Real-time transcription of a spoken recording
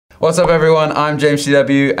What's up everyone, I'm James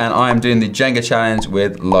CW and I'm doing the Jenga challenge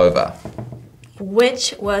with LOVA.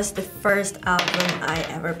 Which was the first album I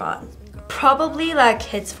ever bought. Probably like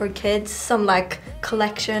Hits for Kids, some like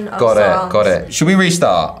collection of songs. Got it. Should we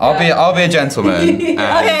restart? I'll be a gentleman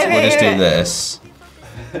and we'll just do this.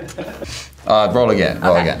 Roll again.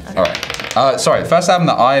 All right. Sorry, first album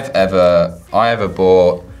that I ever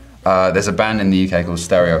bought. There's a band in the UK called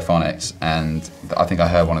Stereophonics, and I think I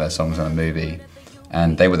heard one of their songs in a movie,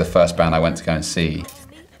 and they were the first band I went to go and see.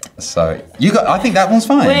 So I think that one's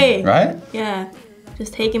fine. Wait. Right? Yeah.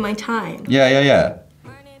 Just taking my time. Yeah.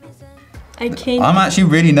 I'm actually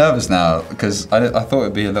really nervous now because I thought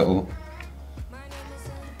it'd be a little.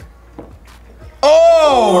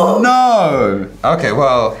 Oh no! Okay,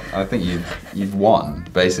 well I think you've won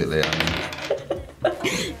basically. I mean.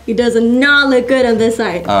 It does not look good on this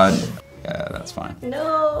side. Yeah, that's fine.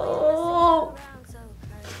 No.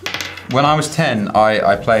 When I was 10,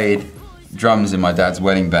 I played drums in my dad's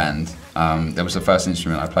wedding band. That was the first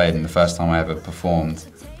instrument I played and the first time I ever performed.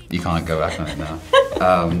 You can't go back on it now.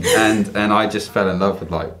 And I just fell in love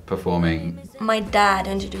with like performing. My dad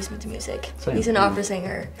introduced me to music. Same. He's an opera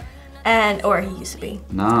singer, or he used to be.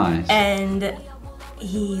 Nice. And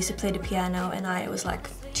he used to play the piano, and I was like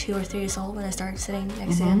 2 or 3 years old when I started sitting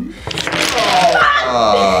next to him.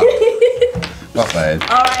 Well played.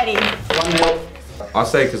 Alrighty. 1-0. I'll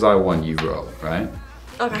say because I won, you roll, right?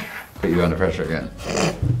 Okay. Put you under pressure again.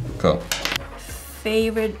 Cool.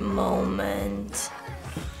 Favorite moment.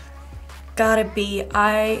 Gotta be,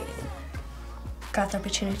 I got the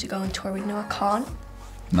opportunity to go on tour with Noah Khan.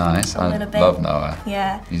 Nice, I love Noah.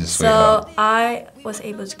 Yeah. He's a sweetheart. So I was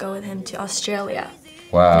able to go with him to Australia.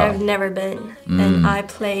 Wow. And I've never been. And I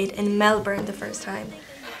played in Melbourne the first time.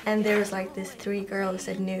 And there was like these 3 girls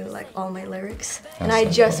that knew like all my lyrics. And I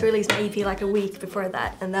just released my EP like a week before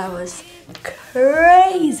that, and that was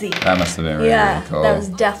crazy. That must have been really cool. That was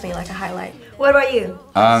definitely like a highlight. What about you?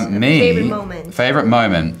 Me? Favorite moment? Favorite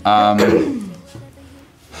moment? I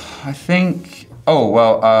think,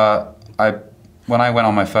 when I went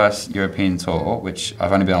on my first European tour, which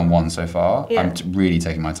I've only been on 1 so far, I'm really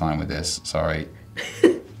taking my time with this, sorry.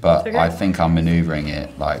 But okay. I think I'm maneuvering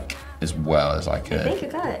it like as well as I could. I think you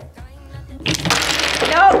got it.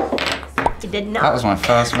 No! You did not. That was my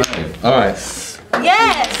first move. Alright.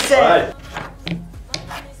 Yes!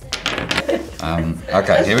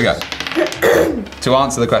 Okay, here we go. To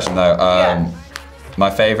answer the question though, my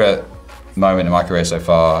favorite moment in my career so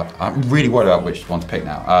far, I'm really worried about which one to pick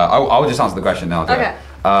now. I'll just answer the question now. Okay.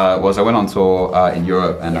 Was I went on tour in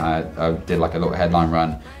Europe and I did like a little headline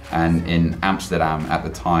run, and in Amsterdam at the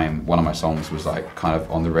time one of my songs was like kind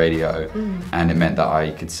of on the radio, and it meant that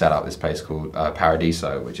I could set up this place called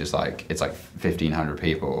Paradiso, which is like, it's like 1,500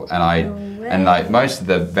 people, and like most of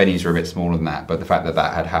the venues were a bit smaller than that, but the fact that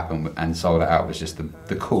that had happened and sold it out was just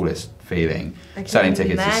the coolest feeling. Selling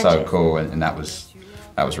tickets is so cool, and that was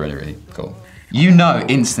really, really cool. You know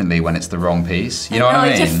instantly when it's the wrong piece. You know what I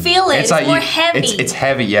mean? You can feel it. It's like more heavy. It's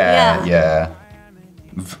heavy, yeah.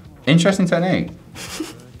 Interesting technique.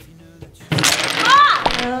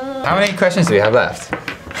 How many questions do we have left?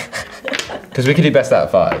 Because we could do best out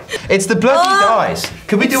of 5. It's the bloody dice.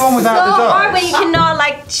 Could we do one without the dice? So hard, but you cannot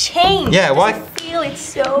like change. Yeah, why? I feel it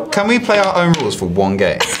so much. Can we play our own rules for 1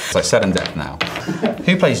 game? It's like sudden death now.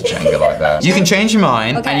 Who plays Jenga like that? You can change your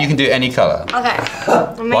mind and you can do any color. Okay.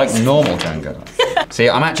 Like normal Jenga. See,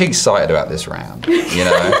 I'm actually excited about this round, you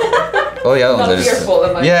know? All the other ones are just...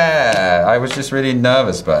 Yeah, I was just really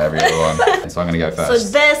nervous about every other one. So I'm gonna go first. So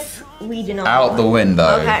this, we do not out the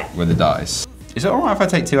window with the dice. Is it alright if I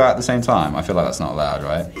take 2 out at the same time? I feel like that's not allowed,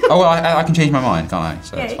 right? Oh well, I can change my mind, can't I?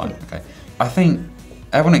 So that's fine, okay. I think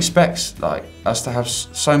everyone expects like us to have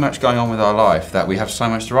so much going on with our life that we have so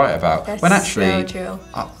much to write about. That's when actually, so true.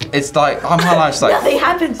 It's like, my life's like... Nothing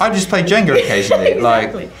happens. I just play Jenga occasionally.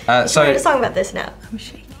 Exactly. Like, so... We're gonna song about this now. I'm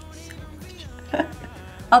shaking so much.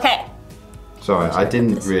 Okay. Sorry, I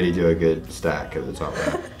didn't really do a good stack at the top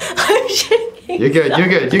there. I'm shaking. You're good.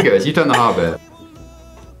 You've done the hard bit.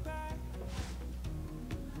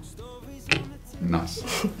 Nice.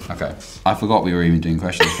 Okay. I forgot we were even doing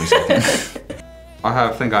questions for a second. I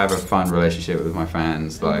think I have a fun relationship with my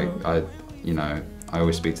fans. Like, I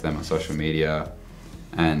always speak to them on social media,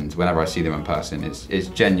 and whenever I see them in person, it's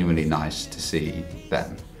genuinely nice to see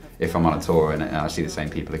them. If I'm on a tour and I see the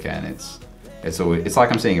same people again, it's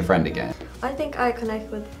like I'm seeing a friend again. I think I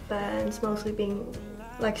connect with bands mostly being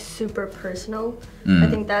like super personal. I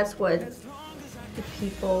think that's what the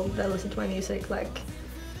people that listen to my music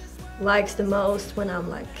likes the most, when I'm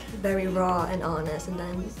like very raw and honest, and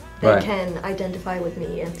then they can identify with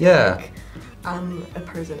me and think, I'm a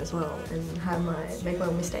person as well and make my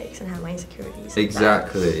own mistakes and have my insecurities.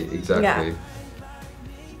 Exactly. Yeah.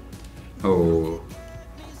 Oh,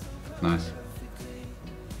 nice.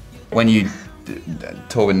 When you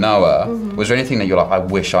toured with Noah, was there anything that you're like, I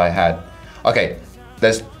wish I had? Okay,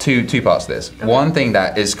 there's two parts to this. Okay. One thing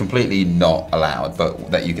that is completely not allowed,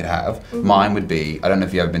 but that you could have. Mine would be, I don't know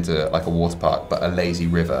if you've ever been to like a water park, but a lazy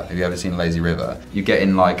river. Have you ever seen a lazy river? You get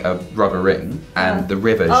in like a rubber ring, and the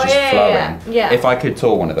river is just flowing. Yeah. If I could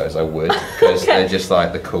tour one of those, I would, because they're just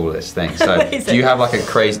like the coolest thing. So, do you have like a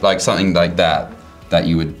crazy, like something like that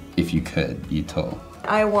you would, if you could, you'd tour?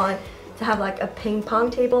 I want to have like a ping pong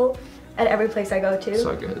table at every place I go to.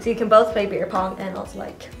 So good. So you can both play beer pong and also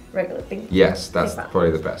like regular ping pong. Yes, that's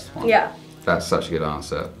probably the best one. Yeah. That's such a good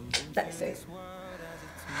answer. That's it.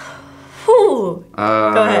 Whew.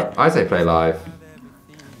 Go ahead. I'd say play live.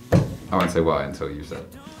 I won't say why until you said.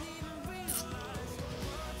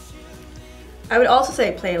 I would also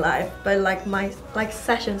say play live, but like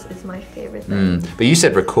sessions is my favorite thing. But you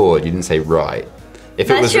said record, you didn't say write. If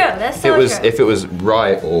That's it was, true. That's so true. If it was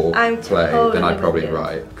write or play, totally then I'd probably with you.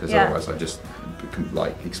 write, because otherwise I'd just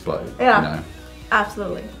like explode. Yeah. You know?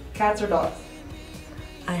 Absolutely. Cats or dogs?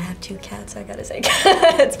 I have 2 cats, I gotta say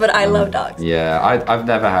cats, but I love dogs. Yeah, I've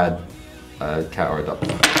never had a cat or a dog.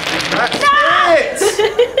 That's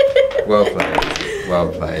it! Well played. Well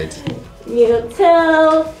played. You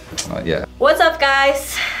too. Yeah. What's up,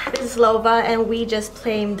 guys? This is Lova, and we just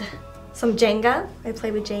played some Jenga. I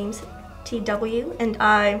played with James TW, and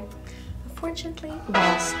I unfortunately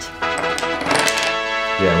lost.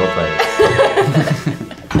 Yeah, well played.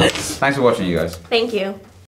 Thanks for watching, you guys. Thank you.